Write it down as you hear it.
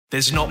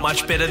There's not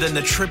much better than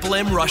the Triple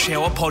M Rush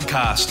Hour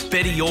podcast.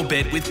 Better your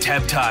bet with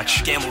Tab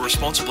Touch. Gamble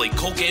responsibly.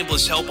 Call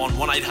Gamblers Help on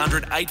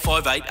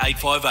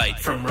 1-800-858-858.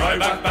 From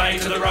Roebuck Bay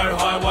to the Roe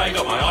Highway,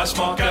 got my ice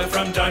mocha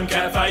from Dome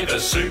Cafe, the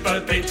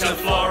Super Pizza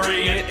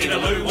Florian,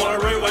 Inaloo,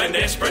 Wanneroo and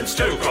Esperance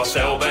too. Across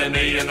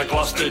Albany and the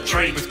Gloucester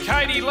Tree with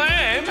Katie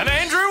Lamb and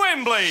Andrew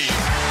Wembley.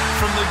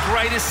 From the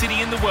greatest city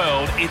in the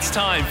world, it's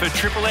time for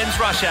Triple M's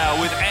Rush Hour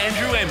with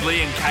Andrew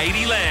Wembley and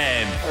Katie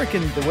Lamb. I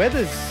reckon the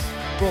weather's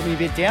brought me a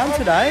bit down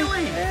today.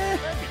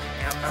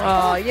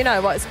 Oh, you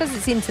know what? It's because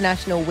it's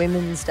International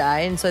Women's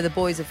Day, and so the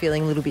boys are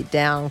feeling a little bit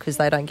down because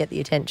they don't get the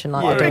attention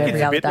like they do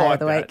every other day of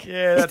the week.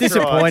 Yeah, it's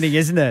disappointing,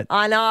 isn't it?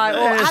 I know.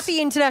 Well,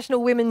 happy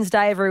International Women's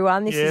Day,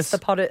 everyone. This is the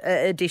pod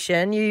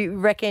edition. You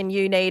reckon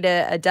you need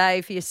a day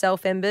for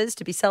yourself, Embers,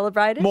 to be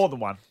celebrated? More than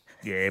one.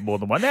 Yeah, more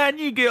than one. Now,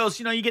 you girls,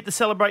 you get to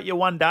celebrate your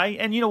one day,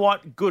 and you know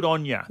what? Good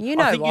on you. You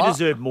know I think what? you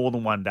deserve more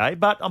than one day,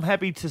 but I'm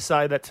happy to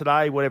say that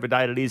today, whatever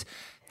date it is,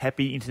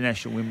 happy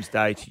International Women's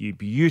Day to you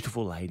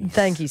beautiful ladies.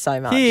 Thank you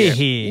so much. Here.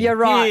 You're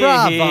right.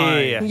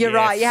 Bravo. You're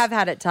right. You have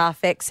had it tough.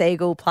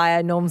 Ex-Eagle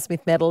player, Norm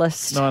Smith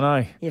medalist. I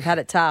know. You've had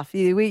it tough.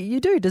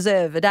 You do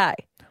deserve a day.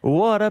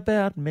 What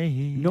about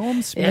me?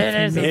 Norm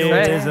Smith.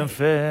 It isn't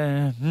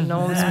fair.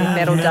 Norm Smith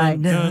medal day.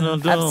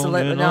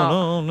 Absolutely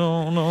not.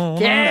 No.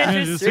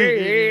 Can't you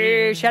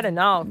see? Shannon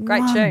Noel.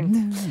 Great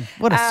tune.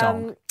 What a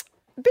song.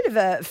 A bit of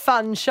a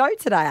fun show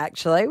today,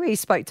 actually. We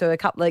spoke to a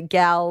couple of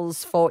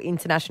gals for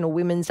International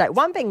Women's Day.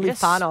 One being Liv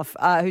Parnoff,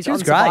 who's on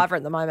great. Survivor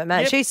at the moment,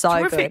 man. Yep, She's so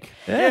terrific.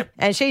 good. Yeah.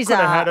 And she's Could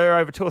have had her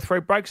over 2 or 3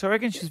 breaks, I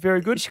reckon. She's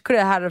very good. She could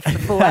have had her for the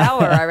full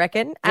hour, I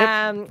reckon.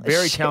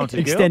 Very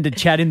talented girl. Extended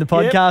chat in the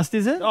podcast,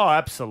 is it? Oh,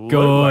 absolutely.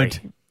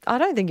 Good. I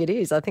don't think it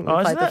is. I think we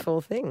Oh, played isn't the it?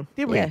 full thing.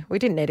 Did we? Yeah, we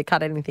didn't need to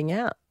cut anything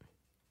out.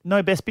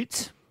 No best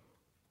bits?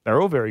 They're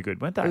all very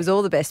good, weren't they? It was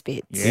all the best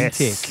bits. Yes.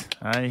 tick.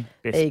 Hey,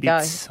 best There you go.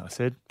 bits, I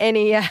said.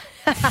 Any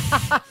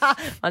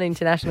on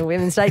International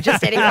Women's Day,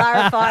 just any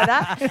clarify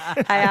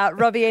that. Hey,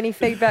 Robbie, any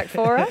feedback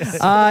for us?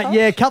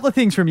 Yeah, a couple of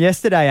things from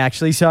yesterday,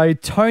 actually. So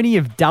Tony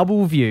of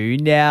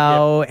Doubleview,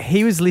 now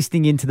he was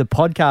listening into the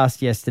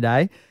podcast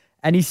yesterday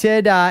and he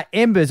said,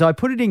 Embers, I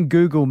put it in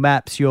Google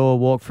Maps, your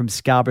walk from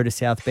Scarborough to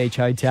South Beach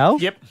Hotel.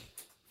 Yep.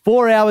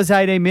 4 hours,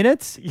 18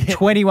 minutes,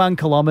 21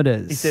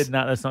 kilometres. He said,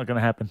 no, that's not going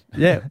to happen.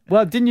 Yeah.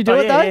 Well, didn't you do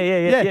it though?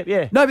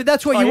 Yeah. No, but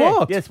that's what you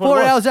walked. Yes, what 4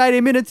 it was. hours,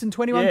 18 minutes and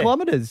 21 Yeah.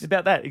 kilometres.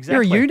 About that,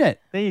 exactly. You're a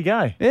unit. There you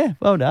go. Yeah,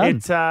 well done.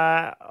 It's,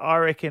 I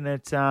reckon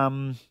it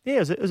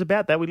was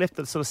about that. We left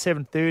at sort of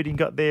 7:30 and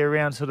got there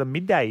around sort of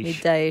midday-ish.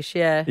 Midday-ish,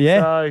 yeah.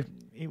 Yeah. So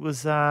it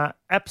was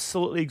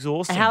absolutely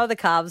exhausting. How are the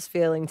calves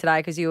feeling today?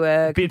 Because you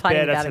were A bit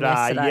complaining better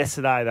about today. them yesterday.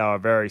 Yesterday they were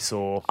very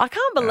sore. I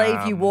can't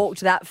believe you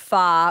walked that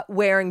far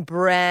wearing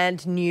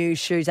brand new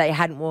shoes that you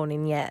hadn't worn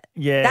in yet.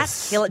 Yes.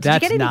 That's killer. Did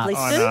That's you get any nuts.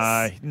 blisters?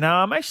 I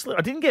know. No,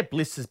 I didn't get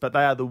blisters, but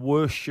they are the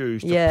worst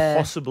shoes to Yeah.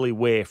 possibly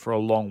wear for a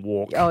long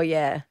walk. Oh,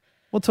 yeah.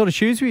 What sort of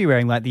shoes were you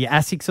wearing? Like the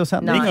Asics or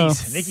something?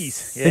 Nikes.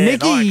 Nickies. The Yeah, Nikes.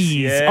 Nikes,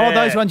 yeah. Oh,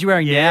 those ones you're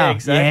wearing Yeah, now.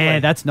 exactly. Yeah,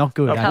 that's not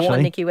good, I've Couple of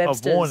actually. Nikki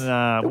Websters.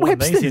 I've worn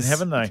these in, Websters.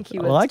 haven't they? Nikki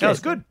I like That was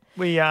it. good.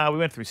 We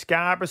went through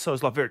Scarborough, so it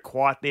was like very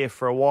quiet there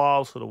for a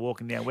while, sort of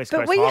walking down West But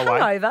Coast were you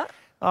Highway. hungover?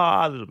 Oh,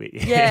 a little bit.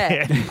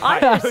 Yeah. I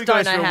just Who don't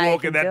goes know for a how you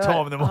walk can at that do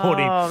time it. in the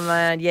morning? Oh,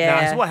 man, No,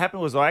 yeah. so what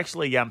happened was I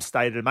actually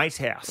stayed at a mate's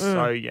house.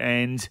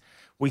 And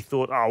we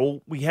thought,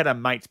 we had a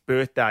mate's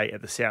birthday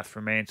at the South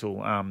Fremantle,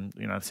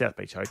 the South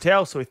Beach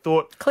Hotel. So we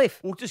thought, Cliff.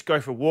 we'll just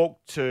go for a walk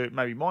to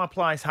maybe my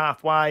place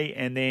halfway,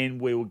 and then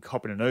we would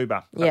hop in an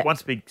Uber. But Yeah.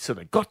 once we sort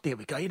of got there,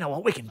 we go, you know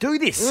what, we can do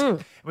this.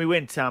 And we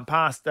went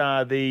past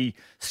the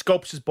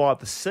Sculptures by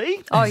the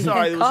Sea. Oh, so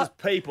yeah. there was just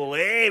people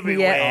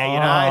everywhere,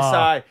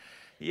 Yeah. So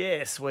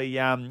yes, we.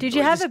 Did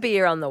you have a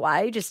beer on the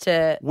way just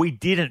to... We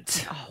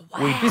didn't.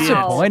 wow. We didn't.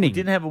 Disappointing. We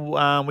didn't have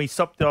a. We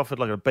stopped off at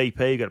like a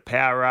BP, got a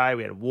Powerade,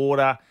 we had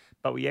water,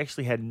 but we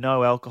actually had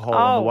no alcohol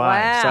on the way.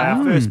 wow. So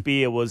our first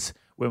beer was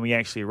when we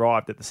actually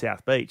arrived at the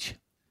South Beach.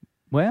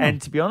 Wow.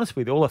 And to be honest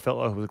with you, all I felt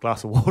like was a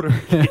glass of water.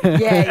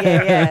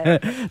 Yeah.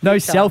 no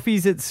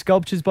selfies at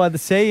Sculptures by the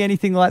Sea,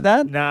 anything like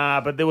that?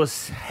 Nah, but there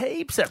was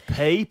heaps of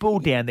people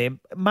down there.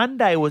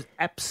 Monday was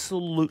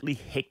absolutely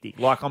hectic.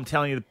 Like I'm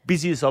telling you, the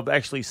busiest I've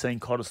actually seen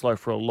Cottesloe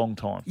for a long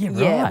time.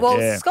 Yeah, well,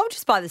 Yeah.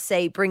 Sculptures by the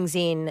Sea brings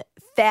in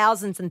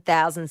thousands and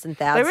thousands and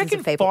They thousands reckon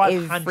of people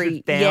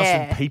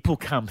 500,000 people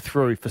come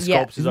through for Yeah.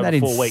 Sculptures Isn't that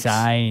over 4 weeks.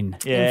 insane?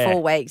 Yeah. in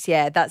 4 weeks.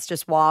 Yeah, that's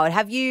just wild.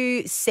 Have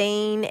you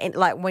seen,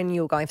 like when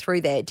you were going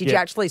through there, did you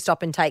Yeah. actually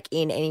stop and take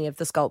in any of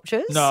the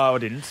sculptures? No, I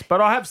didn't.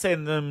 But I have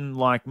seen them,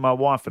 like my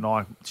wife and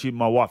I,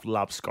 my wife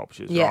loves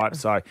Sculptures, Yeah. right?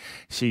 So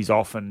she's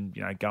often,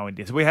 going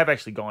down. So we have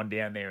actually gone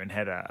down there and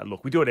had a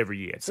look. We do it every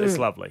year. It's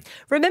lovely.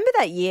 Remember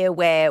that year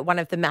where one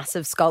of the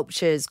massive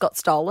sculptures got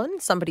stolen?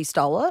 Somebody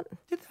stole it?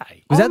 Did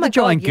they? Was Oh that my the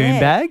giant God, goon yeah.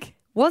 bag?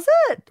 Was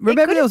it?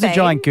 Remember there was a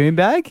giant goon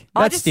bag?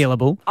 That's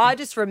stealable. I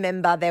just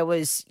remember there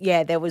was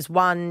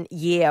one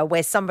year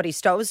where somebody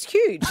stole, it was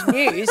huge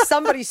news,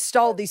 somebody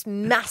stole this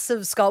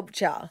massive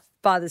sculpture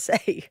by the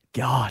sea.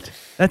 God,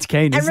 that's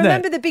keen, And isn't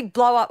remember it? the big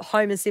blow up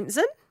Homer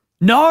Simpson?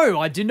 No,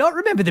 I do not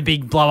remember the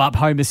big blow up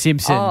Homer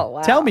Simpson. Oh,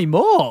 wow. Tell me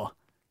more.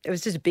 It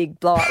was just a big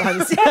blow up.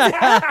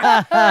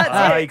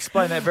 I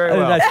explained that very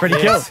well. That's pretty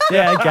Yes. cool.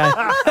 Yeah,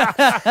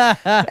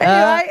 okay.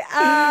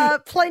 Anyway,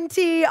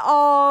 plenty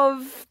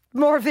of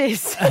more of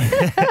this.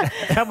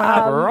 Coming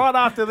up right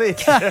after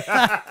this.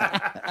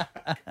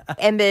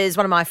 Ember's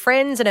one of my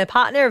friends and her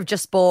partner have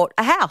just bought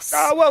a house.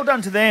 Oh, well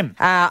done to them.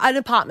 An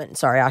apartment,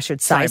 sorry, I should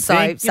say.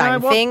 Same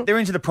Same thing. They're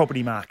into the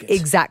property market.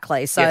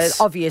 Exactly. So Yes.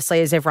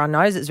 obviously, as everyone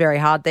knows, it's very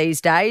hard these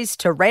days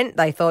to rent.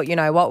 They thought, you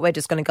know what, we're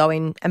just going to go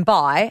in and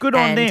buy. Good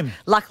on And them.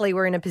 Luckily,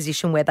 we're in a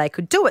position where they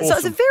could do it. So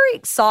it's a Awesome. very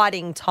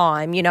exciting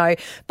time, you know,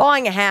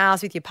 buying a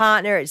house with your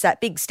partner. It's that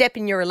big step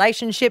in your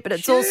relationship, but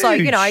it's also,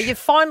 you know, Huge. you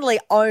finally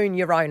own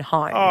your own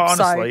home. Oh,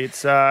 So- honestly,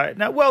 it's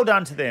no, well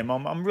done to them.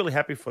 I'm really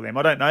happy for them.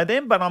 I don't know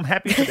them, but I'm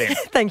happy for them.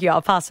 Thank you.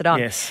 I'll pass it on.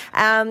 Yes.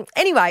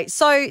 Anyway,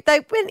 so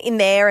they went in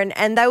there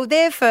and they were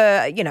there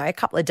for, you know, a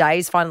couple of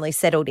days, finally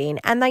settled in,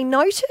 and they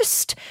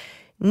noticed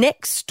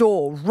next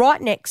door,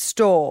 right next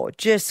door,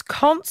 just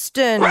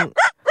constant,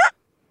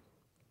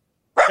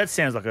 That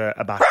sounds like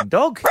a barking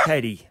dog,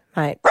 Katie.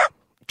 mate,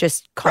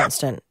 just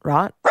constant,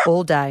 right?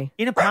 All day,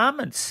 In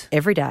apartments.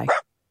 every day,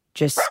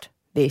 just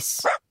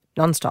this,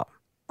 nonstop,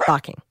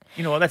 barking.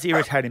 You know what? That's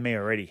irritating me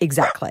already.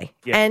 Exactly.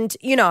 Yeah. And,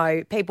 you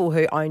know, people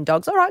who own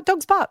dogs, all right,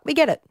 dogs bark. We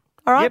get it.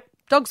 All right? Yep.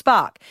 Dogs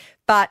bark.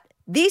 But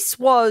this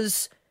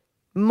was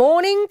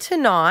morning to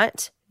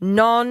night,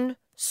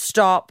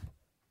 non-stop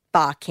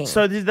barking.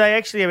 So did they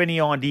actually have any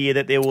idea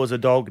that there was a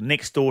dog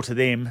next door to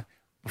them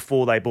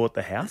before they bought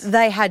the house?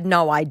 They had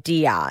no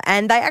idea.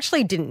 And they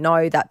actually didn't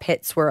know that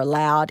pets were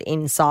allowed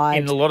inside.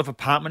 In a lot of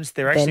apartments,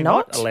 they're actually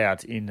not. not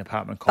allowed in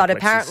apartment But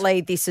complexes. apparently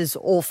this is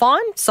all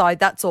fine, so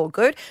that's all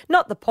good.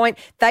 Not the point.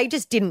 They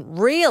just didn't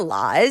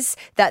realise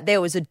that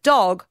there was a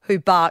dog who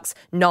barks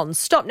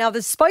non-stop. Now,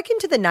 they've spoken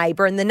to the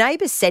neighbour and the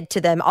neighbour said to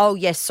them, oh,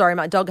 yes, sorry,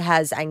 my dog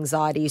has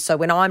anxiety, so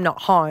when I'm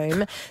not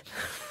home...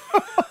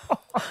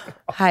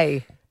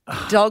 Hey,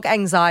 dog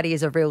anxiety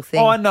is a real thing.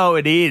 Oh, I know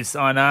it is.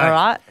 I know. All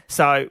right.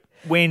 So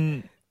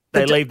when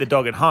they leave the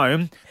dog at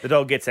home, the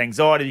dog gets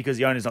anxiety because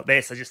the owner's not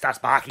there, so it just starts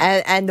barking.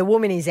 And the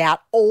woman is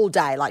out all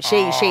day. Like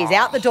she's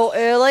out the door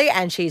early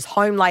and she's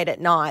home late at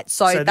night.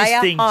 So, So they this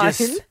are thing home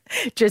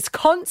just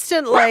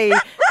constantly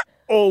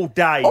All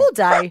day. all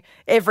day,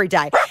 every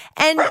day.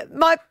 And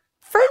my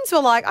friends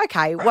were like,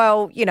 okay,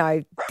 well, you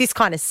know, this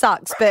kind of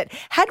sucks. But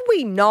had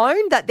we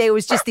known that there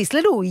was just this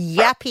little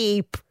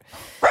yappy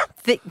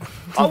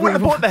I wouldn't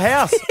have bought the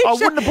house. I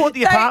wouldn't have bought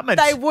the apartment.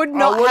 They would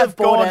not I would have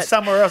bought gone it.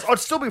 somewhere else. I'd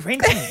still be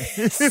renting.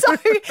 So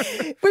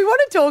we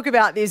want to talk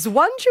about this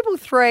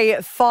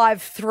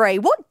 13353.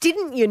 What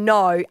didn't you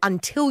know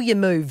until you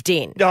moved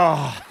in?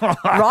 Oh,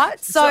 Right?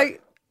 So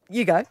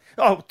you go.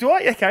 Oh, do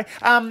I? Okay.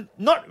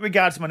 Not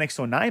regards to my next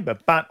door neighbour,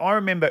 but I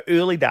remember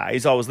early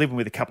days I was living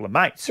with a couple of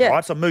mates, Yeah.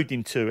 right? So I moved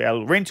into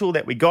our rental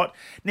that we got.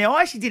 Now,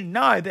 I actually didn't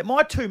know that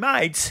my two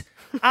mates,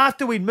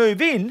 after we'd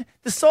move in,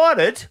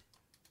 decided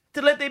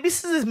to let their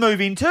missuses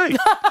move in too.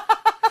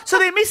 So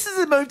their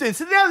missuses moved in.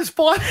 So now there's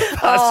five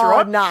of us, Oh,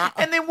 right? nah.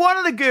 And then one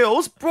of the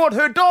girls brought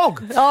her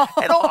dog. Oh.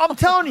 And I'm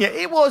telling you,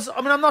 it was,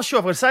 I mean, I'm not sure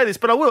if I would say this,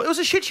 but I will. It was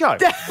a shit show.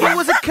 It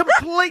was a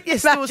complete,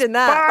 yes, there was Imagine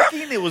that.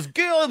 barking, there was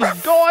girls, there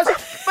was guys.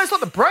 Most like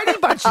the Brady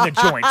Bunch in the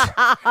joint.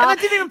 And they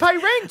didn't even pay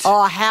rent.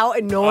 Oh, how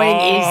annoying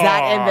is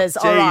that, Embers?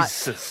 All right.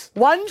 Jesus.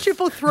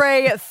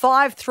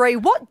 13353.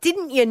 What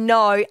didn't you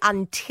know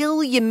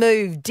until you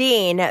moved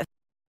in?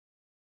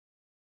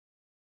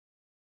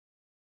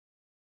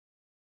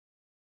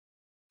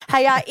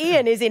 Hey,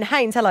 Ian is in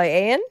Haynes. Hello,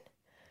 Ian.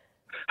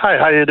 Hi,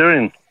 how you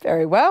doing?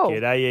 Very well.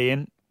 G'day,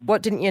 Ian.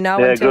 What didn't you know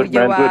Yeah, until good,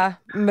 you man,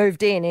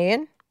 moved in,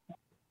 Ian?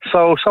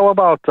 So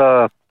about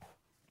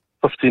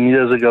 15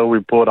 years ago, we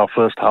bought our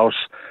first house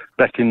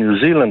back in New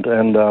Zealand,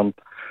 and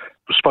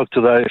we spoke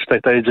to the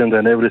estate agent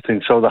and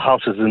everything. So the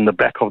house is in the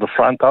back of the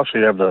front house. So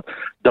you have the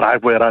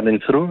driveway running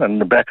through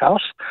and the back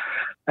house.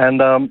 And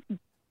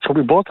so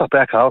we bought our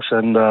back house,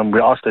 and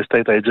we asked the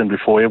estate agent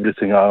before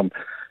everything,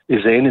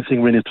 is there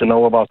anything we need to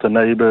know about the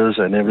neighbors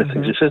and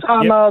everything? She says,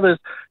 no,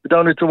 you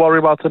don't need to worry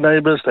about the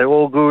neighbors. They're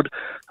all good.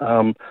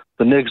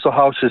 The next door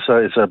house is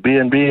a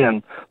B&B,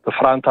 and the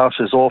front house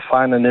is all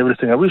fine and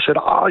everything. And we said,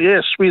 oh, yeah,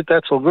 sweet,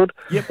 that's all good.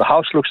 Yep. The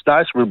house looks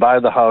nice. We buy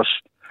the house.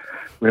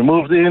 We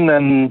moved in,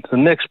 and the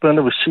next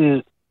minute we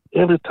see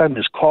every time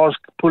there's cars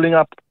pulling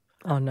up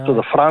Oh, no. to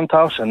the front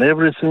house and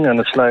everything, and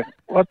it's like,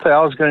 what the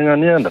hell's going on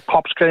here? And the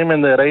cops came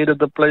and they raided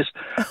the place,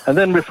 and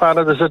then we found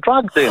out there's a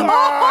drug den.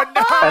 Oh,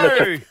 And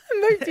no.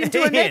 moved into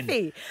a Ian.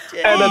 Neffy.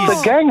 And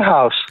it's a gang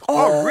house.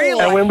 Oh, really?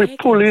 And when we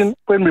pull in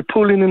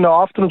in the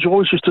afternoons, you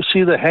always used to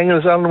see the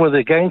hangers on with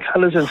their gang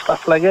colours and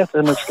stuff like that.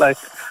 And it's like,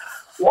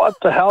 what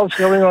the hell's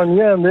going on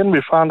here? And then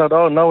we found out,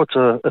 oh no,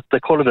 they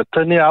call it a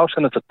tinny house,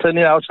 and it's a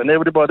tinny house, and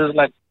everybody's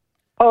like,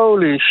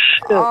 holy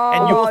shit!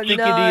 And you're Oh, thinking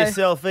no. to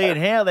yourself, Ian,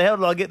 how the hell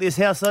did I get this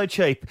house so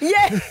cheap?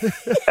 Yeah.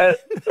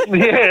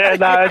 Yeah,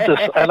 and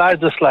I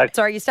just like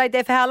Sorry, you stayed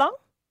there for how long?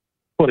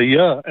 for a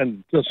year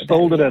and just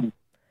sold it and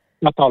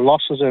got our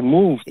losses and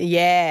moved.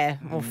 Yeah,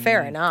 well,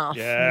 fair enough.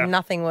 yeah.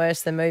 Nothing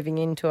worse than moving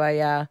into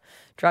a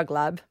drug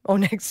lab or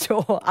next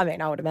door. I mean,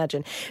 I would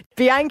imagine.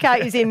 Bianca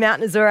is in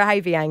Mount Nazura.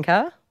 Hey,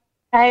 Bianca.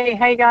 Hey,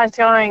 how you guys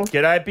going?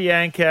 G'day,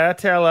 Bianca.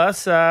 Tell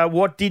us,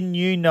 what didn't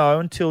you know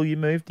until you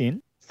moved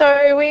in?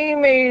 So we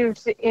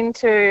moved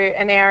into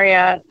an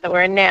area that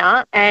we're in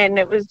now, and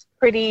it was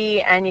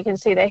pretty, and you can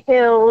see the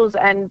hills,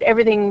 and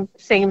everything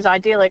seems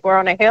idyllic. We're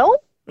on a hill,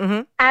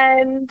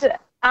 and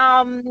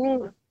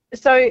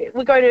so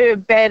we go to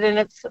bed, and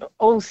it's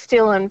all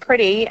still and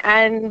pretty,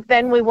 and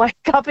then we wake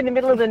up in the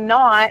middle of the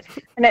night,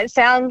 and it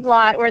sounds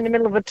like we're in the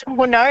middle of a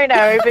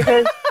tornado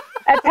because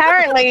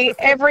apparently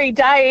every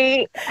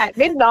day at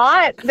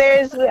midnight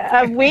there's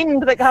a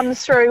wind that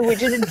comes through which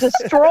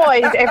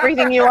destroys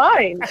everything you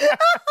own.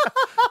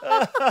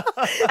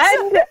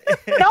 And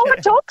no one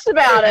talks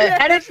about it.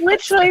 And it's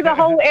literally the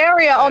whole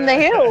area on the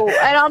hill.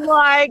 And I'm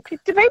like,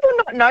 do people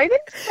not know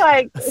this?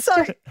 Like,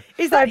 So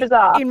is so that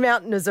bizarre. in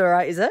Mount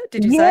Nazura, is it?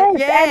 Did you Yes,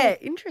 say? Yeah,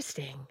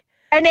 interesting.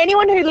 And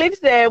anyone who lives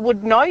there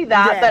would know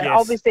that, Yeah. but Yes.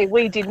 obviously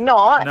we did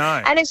not.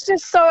 No. And it's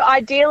just so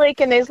idyllic,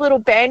 and there's little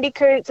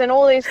bandicoots and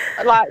all this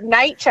like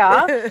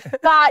nature.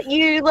 But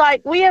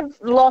we have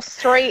lost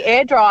 3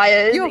 air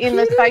dryers You're in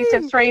the space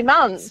kidding. of 3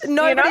 months.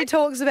 Nobody you know?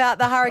 talks about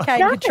the Hurricane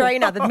No.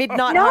 Katrina, the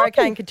midnight No.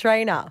 Hurricane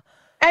Katrina.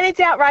 And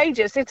it's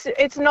outrageous.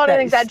 It's not That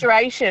an is-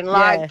 exaggeration.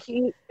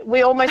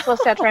 We almost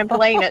lost our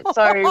trampoline. It's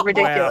so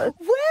ridiculous.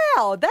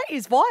 Wow, that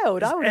is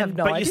wild. I would have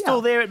no but idea. you're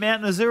still there at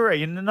Mount Nazura.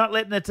 You're not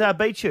letting it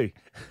beat you.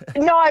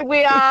 No,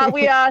 we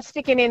are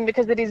sticking in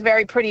because it is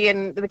very pretty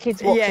and the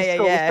kids walk to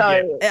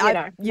school.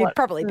 So You'd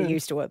probably be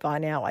used to it by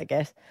now, I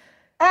guess.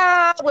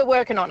 we're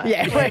working on it.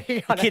 Yeah,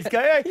 working on Kids it.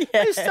 go, hey,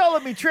 who stole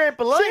my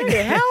trampoline? Gee,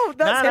 how?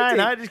 That's no,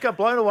 hectic. just got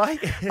blown away.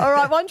 All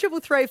right,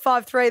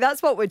 13353.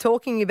 That's what we're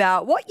talking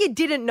about. What you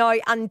didn't know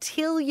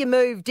until you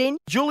moved in.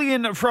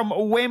 Julian from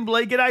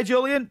Wembley. G'day,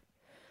 Julian.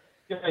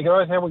 Hey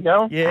guys, how we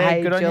going? Yeah,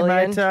 Hey, good on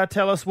Julian. you, mate.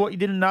 Tell us what you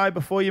didn't know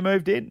before you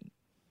moved in.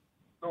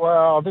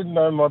 Well, I didn't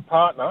know my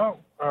partner,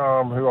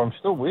 who I'm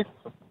still with,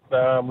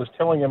 was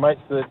telling her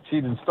mates that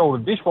she'd installed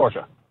a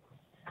dishwasher.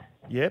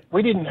 Yep.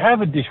 We didn't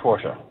have a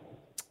dishwasher.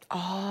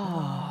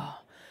 Oh.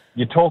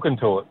 You're talking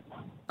to it.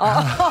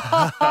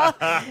 Oh,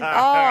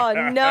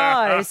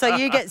 no. So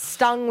you get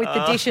stung with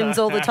the dishes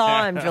all the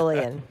time,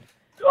 Julian.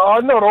 Oh,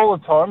 not all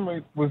the time.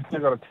 We've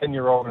still got a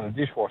 10-year-old in a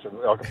dishwasher,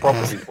 like a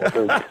proper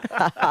dishwasher.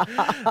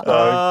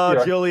 Oh,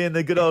 yeah. Julian,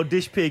 the good old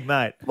dish pig,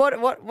 mate.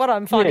 What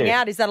I'm finding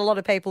Yeah. out is that a lot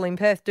of people in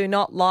Perth do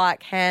not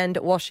like hand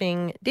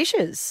washing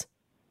dishes.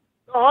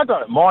 Oh, I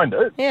don't mind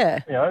it.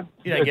 Yeah. You know,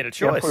 You don't get a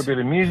choice. Put a bit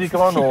of music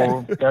on,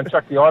 or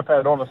chuck the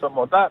iPad on, or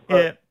something like that.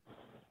 Yeah.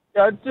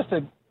 But,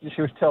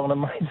 she was telling her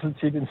mates that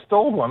she'd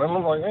installed one, and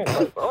I'm like, yeah,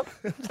 that's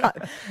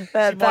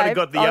right. You might have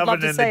got the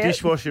oven and the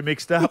dishwasher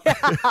mixed up.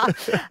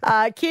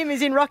 Kim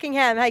is in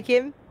Rockingham. Hey,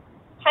 Kim.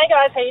 Hey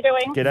guys, how you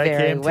doing? G'day,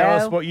 Very Kim. Tell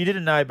us well. what you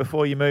didn't know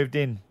before you moved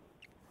in.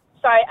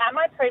 So at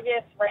my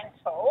previous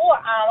rental,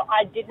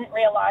 I didn't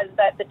realise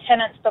that the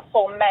tenants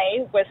before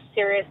me were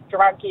serious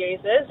drug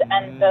users,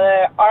 and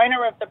the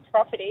owner of the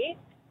property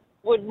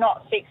would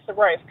not fix the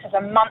roof because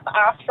a month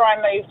after I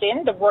moved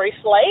in, the roof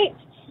leaked,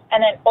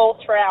 and then all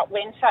throughout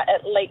winter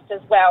it leaked as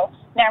well.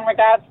 Now, in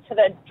regards to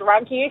the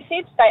drug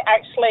usage, they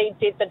actually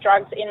did the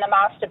drugs in the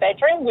master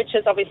bedroom, which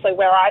is obviously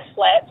where I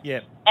slept.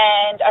 Yep.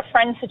 And a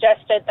friend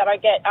suggested that I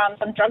get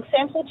some drug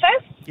sample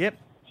tests. Yep.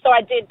 So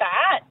I did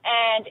that,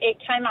 and it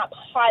came up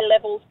high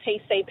levels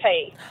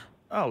PCP.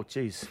 Oh,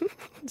 jeez.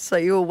 So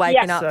you were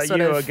waking Yeah. up So sort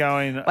you of were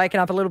going...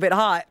 waking up a little bit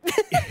high.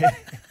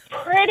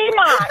 Pretty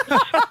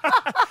much.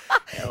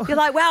 You're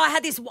like, wow, I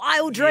had this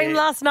wild dream Yeah.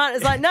 last night.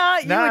 It's like, no,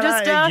 you were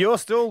just you're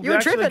still you were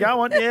actually tripping.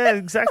 going. Yeah,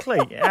 exactly.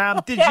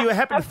 Did you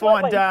happen to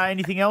find absolutely.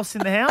 anything else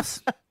in the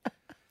house?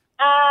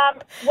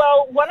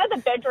 Well, one of the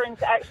bedrooms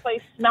actually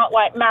smelt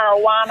like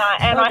marijuana,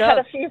 and Oh, I God. had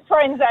a few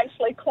friends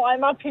actually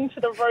climb up into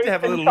the roof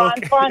have a and little try look.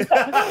 and find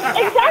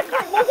something. Exactly.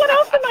 Well, what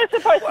else am I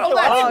supposed to do?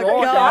 that's I Oh, didn't right.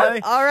 walk God.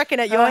 out. I reckon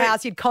at your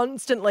house you'd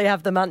constantly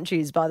have the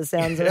munchies by the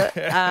sounds of it.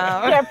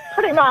 Yeah,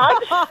 pretty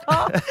much.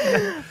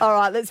 All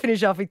right, let's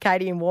finish off with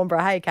Katie in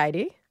Warnbro. Hey,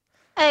 Katie.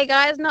 Hey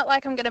guys, not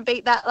like I'm going to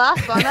beat that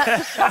last one.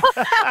 That's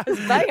That was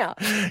a banger.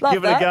 Love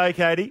Give it that. a go,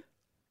 Katie.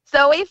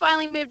 So we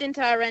finally moved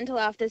into our rental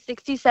after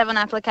 67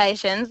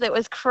 applications. It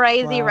was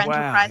crazy rental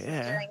prices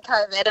during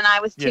COVID, and I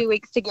was 2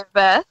 weeks to give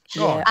birth.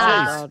 Oh,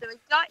 So we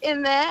got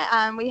in there,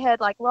 and we heard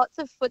like lots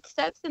of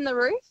footsteps in the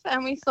roof,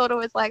 and we sort of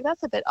was like,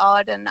 that's a bit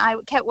odd. And I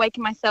kept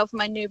waking myself and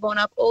my newborn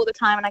up all the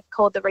time, and I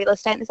called the real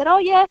estate, and they said, oh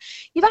yeah,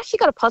 you've actually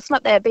got a possum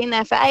up there, been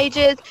there for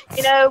ages.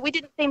 You know, we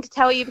didn't seem to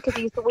tell you because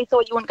we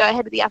thought you wouldn't go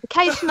ahead with the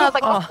application. I was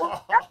like, oh,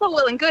 well, that's all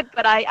well and good,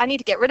 but I need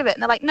to get rid of it.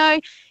 And they're like, no,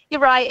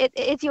 you're right.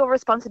 It's your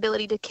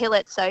responsibility to kill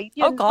it. So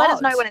you let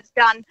us know when it's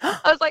done. I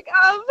was like,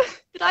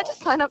 did I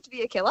just sign up to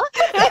be a killer?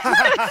 Are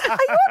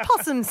you a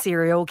possum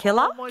serial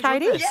killer,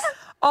 Katie? goodness. Yeah.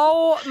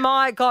 Oh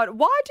my God.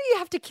 Why do you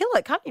have to kill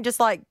it? Can't you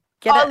just like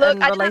get it look,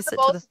 and I didn't have release the it to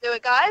balls to do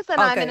it, guys, and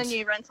Oh, I'm in a good.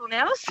 new rental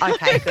now. So.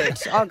 Okay, good.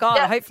 Oh God,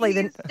 Yeah, hopefully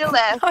he's still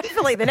there.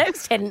 hopefully the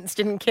next tenants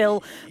didn't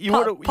kill You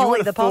Polly would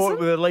the have thought possum.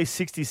 with at least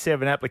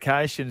 67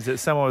 applications that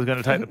someone was going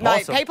to take the No,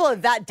 possum. people are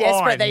that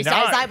desperate these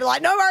days. They'd be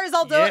like, no worries,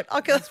 I'll do it.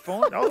 I'll kill That's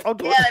fine. I'll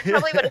do Yeah, it. they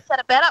probably would have set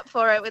a bet up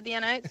for it with,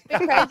 it's a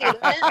bit crazy, isn't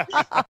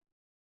it?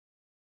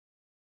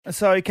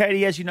 So,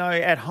 Katie, as you know,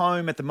 at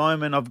home at the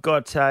moment, I've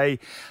got a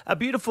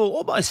beautiful,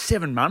 almost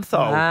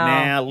 7-month-old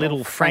now,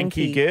 little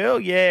Frankie girl.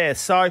 Yeah,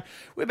 so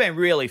we've been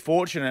really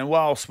fortunate. And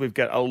whilst we've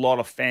got a lot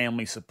of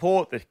family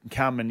support that can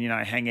come and,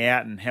 hang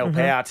out and help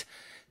out,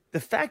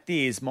 the fact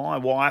is my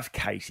wife,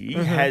 Katie,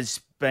 has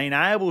been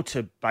able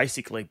to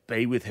basically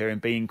be with her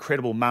and be an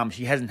incredible mum.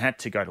 She hasn't had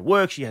to go to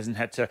work. She hasn't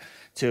had to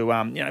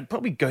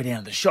probably go down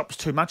to the shops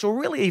too much or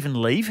really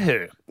even leave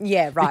her.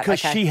 Yeah, right. Because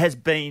she has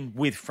been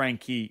with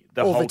Frankie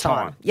all whole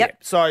time. Yep. Yeah.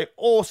 So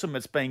awesome.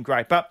 It's been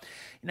great. But,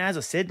 as I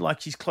said,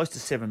 she's close to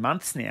 7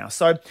 months now.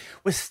 So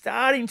we're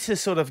starting to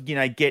sort of,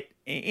 get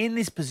in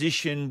this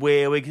position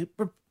where we're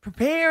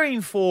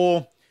preparing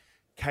for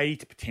Katie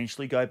to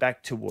potentially go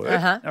back to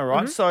work. All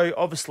right. So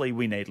obviously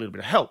we need a little bit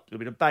of help, a little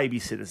bit of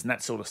babysitters and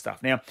that sort of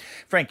stuff. Now,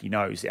 Frankie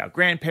knows our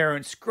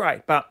grandparents,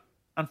 great, but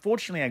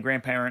unfortunately our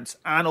grandparents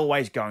aren't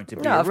always going to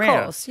be around.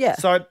 Of course, yeah.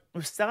 So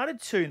we've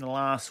started to, in the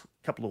last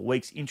couple of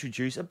weeks,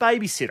 introduce a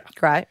babysitter.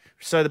 Great.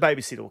 So the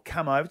babysitter will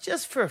come over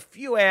just for a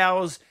few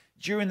hours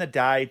during the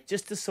day,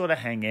 just to sort of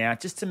hang out,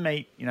 just to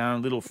meet,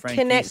 little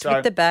Frankie. Connect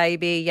with the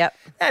baby, yep.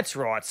 That's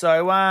right.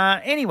 So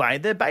anyway,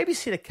 the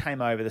babysitter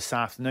came over this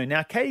afternoon.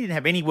 Now, Katie didn't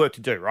have any work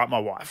to do, right, my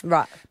wife?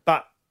 Right.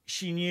 But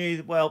she knew,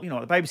 the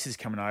babysitter's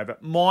coming over.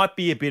 It might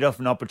be a bit of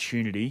an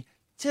opportunity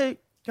to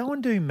go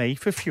and do me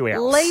for a few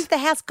hours. Leave the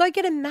house, go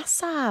get a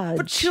massage.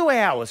 For 2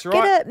 hours, right?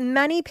 Get a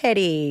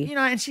mani-pedi.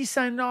 And she's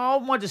saying, no, I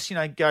might just,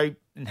 go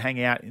and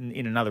hang out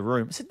in another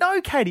room. I said,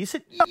 no, Katie. I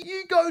said,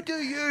 you go do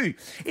you.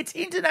 It's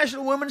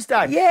International Women's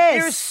Day. Yes.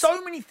 There are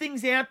so many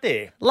things out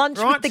there. Lunch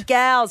right? with the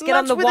gals. Get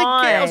Lunch on the with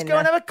wine. The gals. Go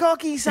and have a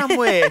cocky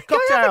somewhere.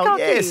 Cocktail, have a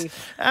cocky. yes.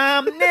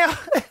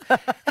 Now,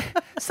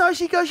 so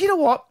she goes, you know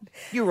what?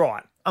 You're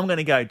right. I'm going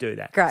to go do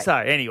that. Great. So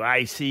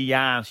anyway, she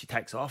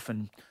takes off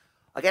and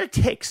I get a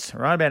text,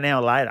 right, about an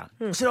hour later.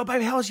 I said, oh,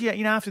 baby, how was your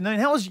afternoon?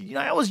 How was you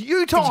time?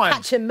 Did you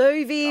catch a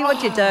movie?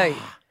 What'd you do?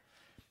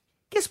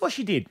 Guess what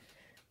she did?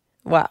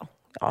 Well,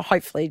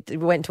 hopefully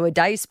went to a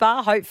day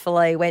spa.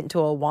 Hopefully went to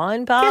a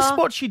wine bar. Guess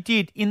what she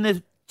did in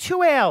the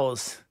 2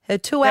 hours? Her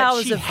 2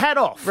 hours she of had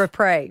off.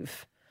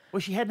 reprieve. Well,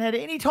 she hadn't had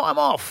any time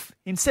off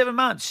in 7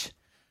 months.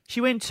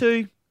 She went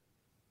to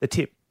the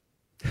tip.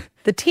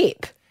 The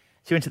tip?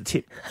 She went to the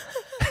tip.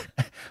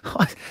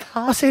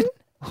 I said,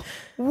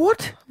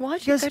 what?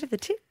 Why'd you go to the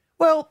tip?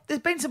 Well, there's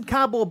been some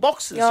cardboard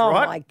boxes, Oh,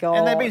 right? my God.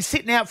 And they've been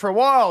sitting out for a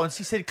while. And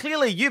she said,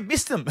 clearly, you've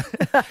missed them.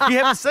 You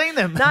haven't seen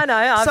them. No,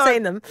 I've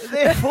seen them.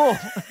 Therefore,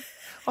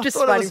 I Just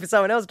thought waiting for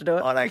someone else to do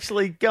it. I'd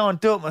actually go and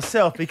do it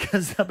myself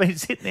because I've been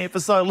sitting there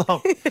for so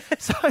long.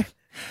 So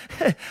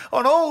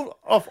on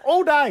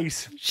all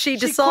days, She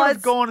could decides,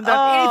 have gone and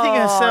done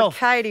anything herself.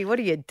 Katie, what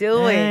are you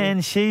doing?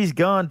 And she's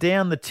gone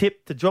down the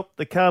tip to drop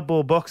the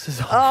cardboard boxes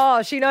off.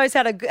 Oh, she knows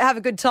how to have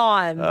a good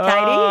time, Katie.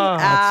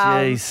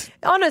 jeez.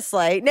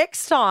 Honestly,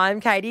 next time,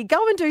 Katie,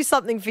 go and do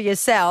something for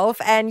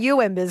yourself, and you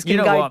Embers can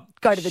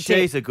go to the tip.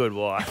 She's a good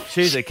wife.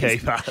 She's a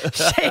keeper.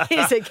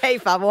 She's a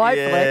keeper, well,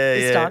 hopefully,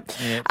 this time.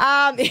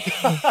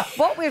 Yeah.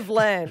 What we've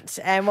learnt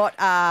and what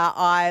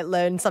I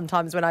learn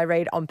sometimes when I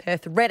read on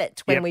Perth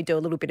Reddit when we do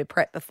a little bit of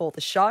prep before the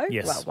show,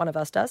 Yes. well, one of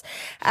us does,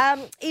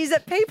 is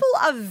that people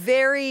are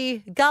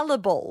very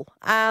gullible.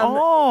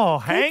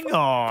 Hang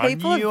on.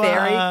 People are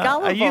very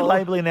gullible. Are you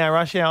labelling our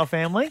Rush Hour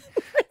family?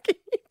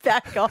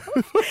 Back off.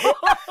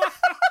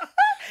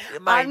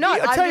 Mate, I'm not.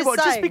 I tell I'm you what,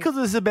 just just saying. because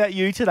it's about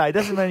you today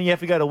doesn't mean you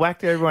have to go to whack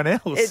to everyone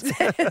else.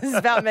 It's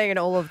about me and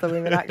all of the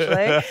women,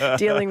 actually,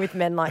 dealing with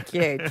men like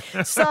you.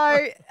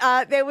 So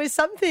there was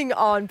something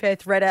on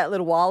Perth Reddit a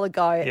little while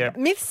ago,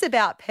 myths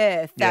about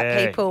Perth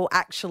that people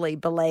actually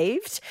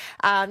believed.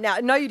 Now,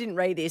 no, you didn't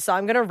read this, so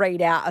I'm going to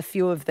read out a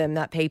few of them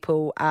that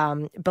people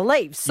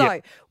believe.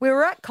 So we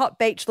were at Cot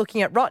Beach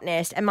looking at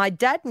Rottnest, and my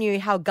dad knew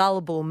how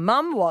gullible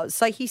Mum was.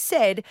 So he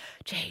said,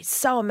 gee, it's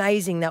so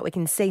amazing that we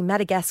can see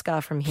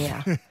Madagascar from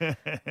here.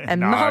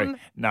 And no,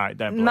 don't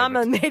believe Mum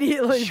it.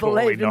 immediately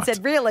Surely believed and not.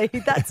 said, really,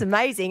 that's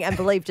amazing, and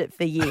believed it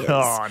for years.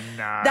 Oh,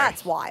 no.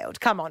 That's wild.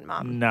 Come on,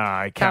 Mum.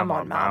 No, come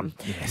on, Mum.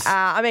 Yes.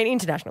 I mean,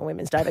 International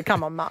Women's Day, but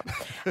come on, Mum.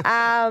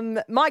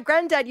 My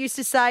granddad used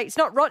to say, it's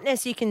not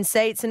Rottnest you can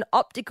see, it's an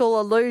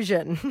optical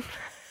illusion.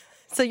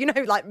 So,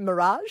 like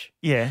Mirage?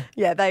 Yeah.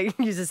 Yeah, they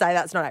used to say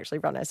that's not actually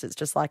Rottnest, it's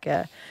just like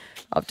a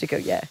optical,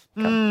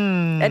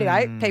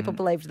 Anyway, people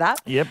believed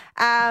that. Yep.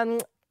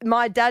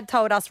 My dad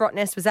told us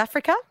Rottnest was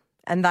Africa,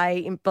 and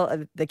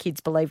the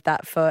kids believed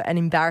that for an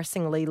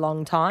embarrassingly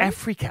long time.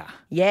 Africa?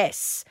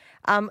 Yes.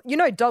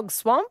 Dog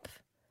Swamp?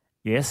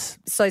 Yes.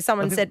 So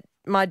someone said,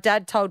 my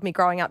dad told me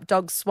growing up,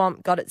 Dog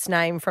Swamp got its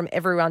name from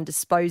everyone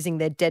disposing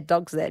their dead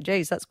dogs there.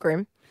 Geez, that's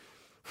grim.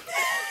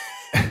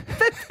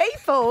 But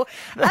people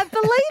are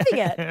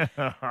believing it.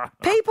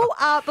 People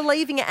are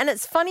believing it. And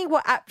it's funny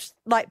what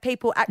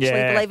people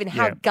actually believe in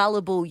how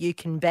gullible you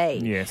can be.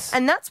 Yes.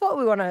 And that's what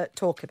we want to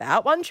talk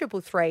about.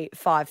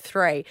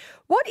 133353.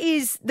 What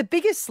is the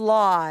biggest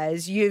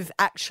lies you've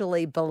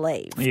actually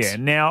believed? Yeah.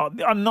 Now,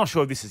 I'm not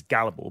sure if this is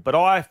gullible, but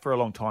I, for a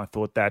long time,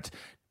 thought that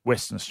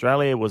Western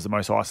Australia was the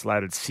most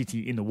isolated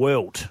city in the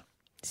world.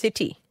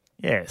 City?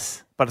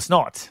 Yes, but it's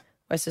not.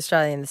 West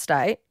Australia in the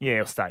state.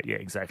 Yeah, state, yeah,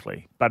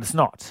 exactly. But it's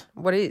not.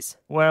 What is?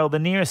 Well, the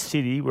nearest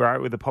city, right,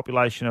 with a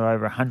population of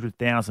over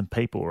 100,000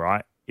 people,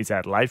 right, is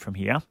Adelaide from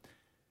here.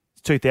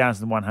 It's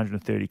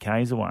 2,130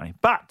 k's away.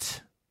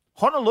 But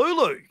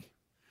Honolulu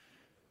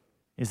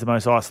is the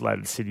most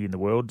isolated city in the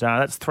world.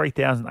 That's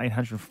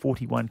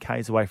 3,841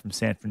 k's away from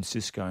San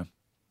Francisco.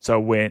 So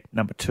we're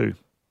number 2.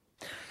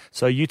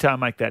 So Utah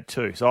make that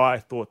 2. So I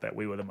thought that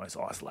we were the most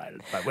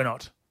isolated, but we're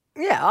not.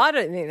 Yeah, I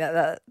don't think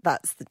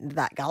that's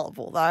that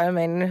gullible, though. I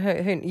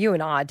mean, you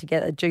and I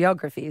together,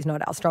 geography is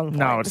not our strong point.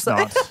 No, it's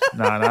not.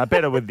 No.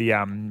 Better with the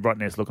right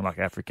now it's looking like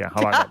Africa.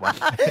 I like that one.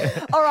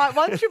 All right,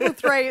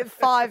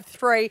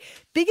 1-333-5-3.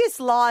 Biggest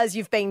lies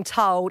you've been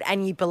told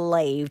and you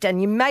believed,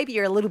 and maybe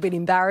you're a little bit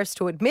embarrassed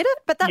to admit it,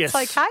 but that's Yes.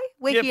 okay.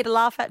 We're here to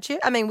laugh at you.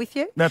 With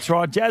you. That's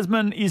right.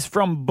 Jasmine is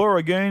from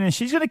Burragoon and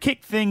she's going to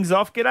kick things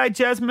off. G'day,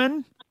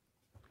 Jasmine.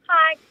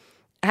 Hi.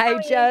 Hey,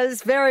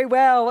 Jazz. Very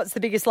well. What's the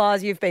biggest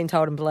lies you've been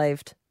told and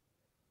believed?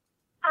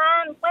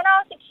 When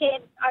I was a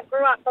kid, I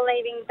grew up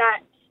believing that,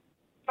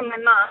 from my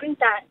mum,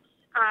 that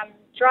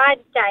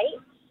dried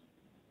dates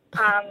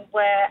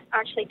were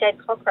actually dead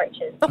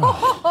cockroaches.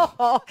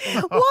 Why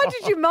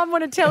did your mum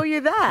want to tell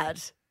you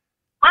that?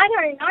 I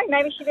don't know.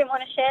 Maybe she didn't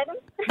want to share them.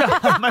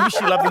 Maybe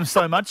she loved them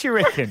so much, you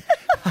reckon?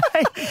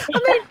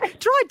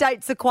 Dry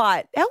dates are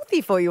quite healthy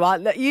for you,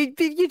 aren't they?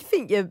 You'd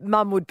think your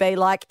mum would be,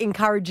 like,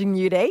 encouraging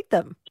you to eat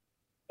them.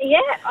 Yeah,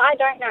 I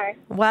don't know.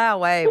 Wow,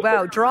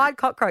 well, dried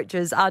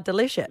cockroaches are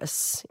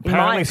delicious.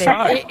 Apparently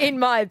so. In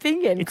my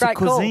opinion. It's Great a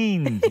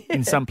cuisine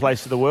in some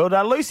place of the world.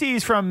 Lucy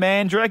is from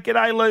Mandurah.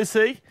 G'day,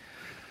 Lucy.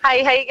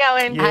 Hey, how you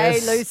going?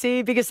 Yes. Hey,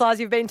 Lucy, biggest lies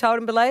you've been told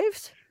and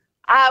believed?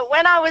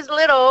 When I was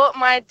little,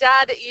 my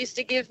dad used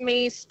to give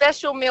me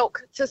special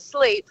milk to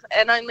sleep,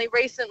 and only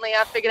recently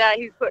I figured out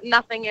he's put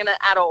nothing in it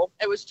at all.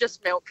 It was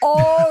just milk.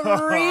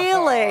 Oh,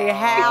 really?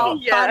 How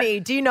Yeah. funny.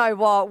 Do you know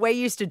what? We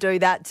used to do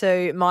that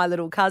to my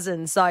little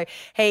cousin. So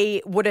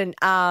he wouldn't,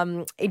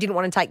 he didn't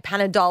want to take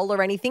Panadol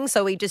or anything.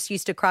 So he just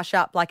used to crush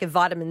up like a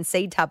vitamin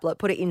C tablet,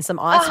 put it in some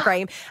ice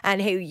cream.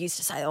 And he used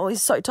to say, oh,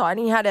 he's so tired.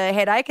 He had a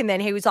headache. And then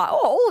he was like, oh,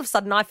 all of a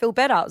sudden I feel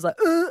better. I was like,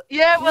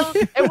 Yeah, well,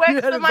 it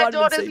works for my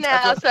daughters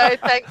now, so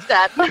thanks,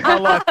 Dad. I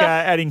like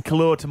adding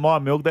Kahlua to my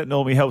milk. That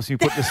normally helps me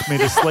put me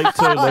to sleep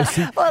too,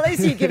 Lucy. well, at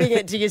least you're giving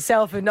it to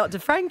yourself and not to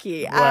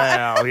Frankie.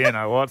 Well, you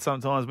know what,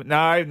 sometimes. But no,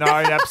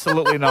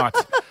 absolutely not.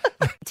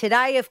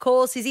 Today, of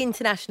course, is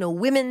International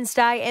Women's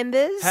Day,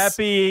 Embers.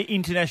 Happy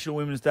International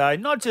Women's Day,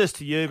 not just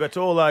to you, but to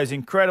all those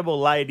incredible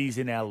ladies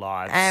in our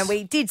lives. And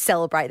we did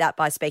celebrate that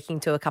by speaking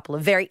to a couple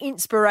of very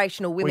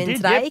inspirational women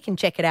today. Yep. You can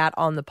check it out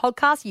on the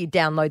podcast. You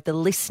download the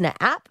Listener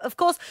app. Of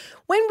course,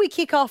 when we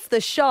kick off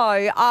the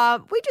show,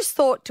 we just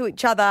thought to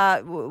each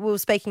other, we were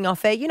speaking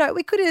off air,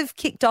 we could have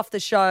kicked off the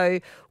show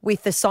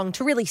with the song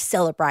to really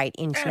celebrate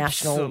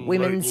International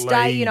Women's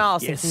Day. I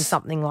was thinking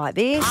something like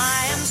this.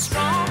 I am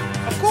strong.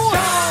 Of course.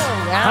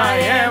 I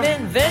am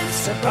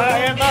invincible. I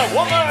am a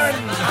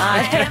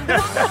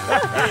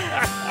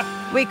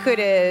woman. We could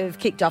have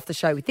kicked off the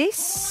show with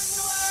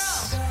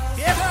this.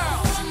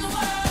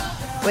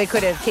 We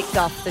could have kicked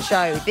off the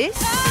show with this.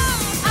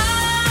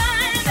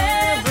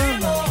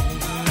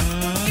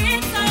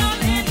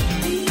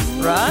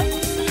 Right?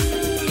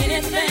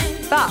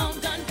 But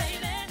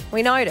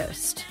we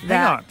noticed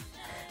that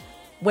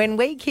when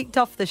we kicked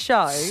off the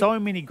show... So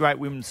many great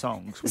women's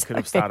songs we could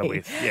have started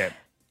with. Yeah.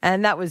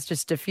 And that was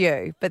just a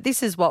few. But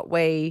this is what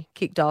we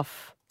kicked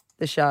off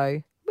the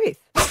show with.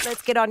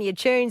 Let's get on your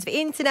tunes for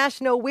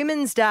International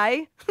Women's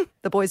Day.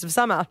 The Boys of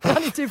Summer,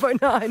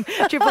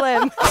 92.9, Triple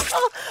M.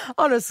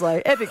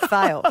 Honestly, epic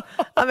fail.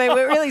 I mean,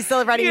 we're really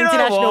celebrating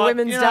International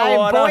Women's Day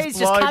and boys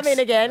just come in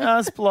again.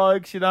 Us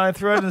blokes,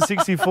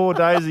 364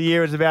 days a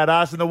year it's about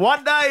us, and the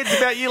one day it's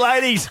about you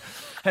ladies.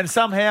 And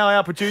somehow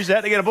our producer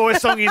had to get a boys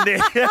song in there.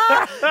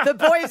 The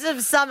Boys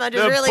of Summer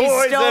just really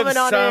storming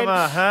on in.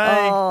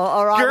 Hey, oh,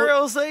 all right.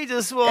 Girls, they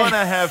just want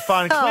to have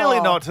fun. Clearly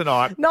not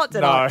tonight. Not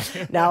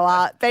tonight.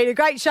 No, been a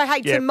great show.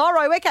 Hey,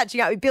 tomorrow we're catching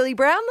up with Billy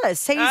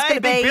Brownless. He's going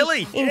to be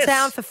in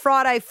town for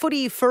Friday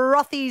footy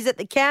frothies at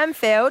the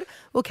Camfield.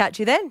 We'll catch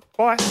you then.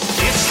 Bye. It's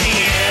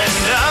the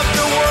end of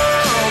the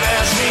world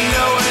as we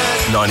know it.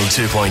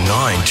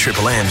 92.9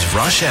 Triple M's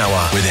Rush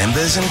Hour with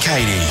Embers and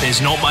Katie.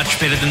 There's not much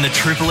better than the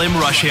Triple M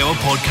Rush Hour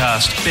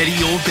podcast. Better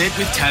your bet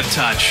with Tab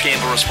Touch.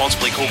 Gamble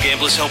responsibly. Call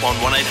Gamblers Help on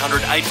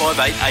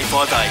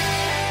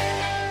 1-800-858-858.